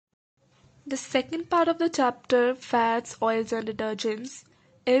The second part of the chapter, fats, oils and detergents,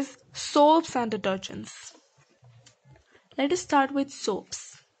 is soaps and detergents. Let us start with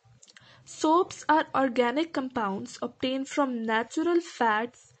soaps. Soaps are organic compounds obtained from natural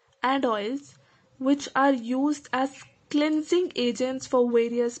fats and oils which are used as cleansing agents for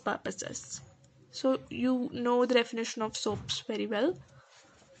various purposes. So you know the definition of soaps very well.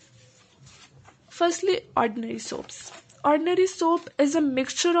 Firstly, ordinary soaps. Ordinary soap is a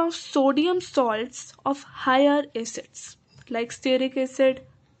mixture of sodium salts of higher acids like stearic acid,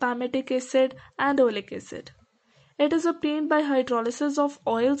 palmitic acid, and oleic acid. It is obtained by hydrolysis of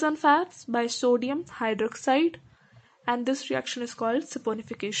oils and fats by sodium hydroxide, and this reaction is called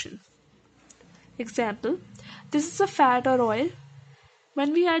saponification. Example, this is a fat or oil.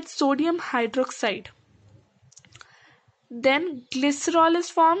 When we add sodium hydroxide, then glycerol is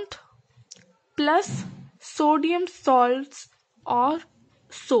formed plus sodium salts or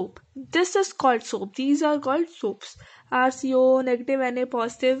soap. This is called soap. These are called soaps. RCO, negative Na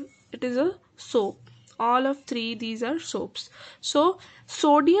positive, it is a soap. All of three, these are soaps. So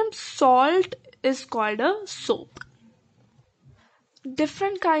sodium salt is called a soap.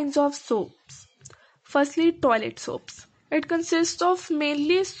 Different kinds of soaps. Firstly, toilet soaps. It consists of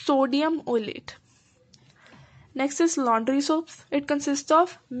mainly sodium oilate. Next is laundry soaps. It consists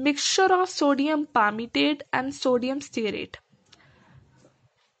of mixture of sodium palmitate and sodium stearate.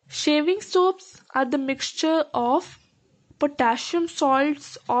 Shaving soaps are the mixture of potassium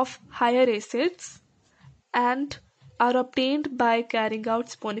salts of higher acids and are obtained by carrying out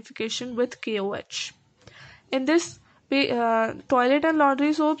saponification with KOH. In this way, toilet and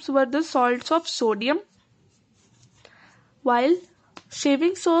laundry soaps were the salts of sodium, while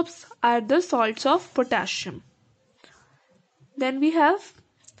shaving soaps are the salts of potassium. Then we have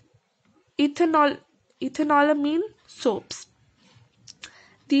ethanolamine soaps.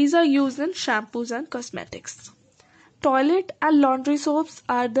 These are used in shampoos and cosmetics. Toilet and laundry soaps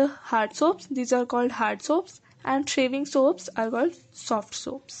are the hard soaps. These are called hard soaps, and shaving soaps are called soft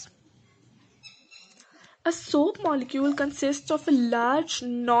soaps. A soap molecule consists of a large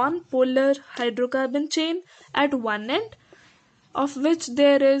non-polar hydrocarbon chain at one end, of which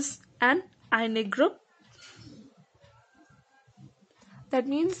there is an ionic group. That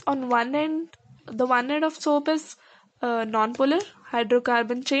means on one end, the one end of soap is non-polar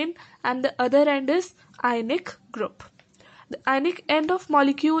hydrocarbon chain and the other end is ionic group. The ionic end of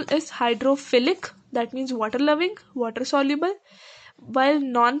molecule is hydrophilic, that means water loving, water soluble, while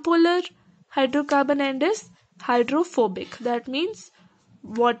non-polar hydrocarbon end is hydrophobic, that means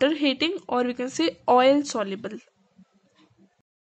water hating, or we can say oil soluble,